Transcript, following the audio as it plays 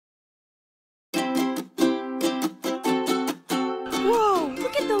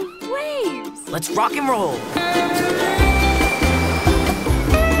Let's rock and roll.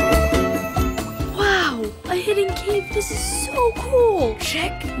 Wow, a hidden cave. This is so cool.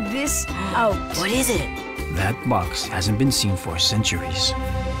 Check this out. What is it? That box hasn't been seen for centuries.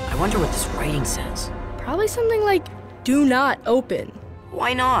 I wonder what this writing says. Probably something like, do not open.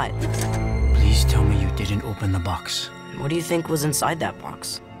 Why not? Please tell me you didn't open the box. What do you think was inside that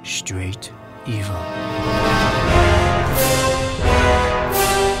box? Straight evil.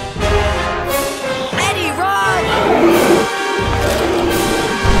 Eddie, run!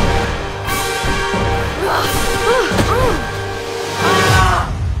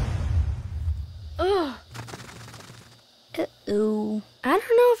 Uh-oh. I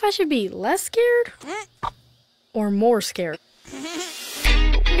don't know if I should be less scared or more scared.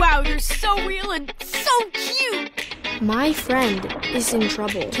 Wow, you're so real and so cute! My friend is in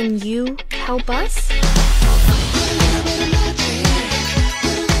trouble. Can you help us?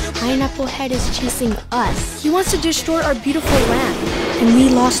 Pineapple Head is chasing us. He wants to destroy our beautiful land. And we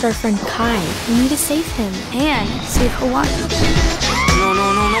lost our friend Kai. We need to save him and save Hawaii. No,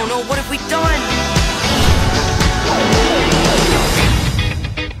 no, no, no, no. What have we done?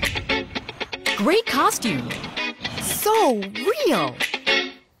 Great costume. So real.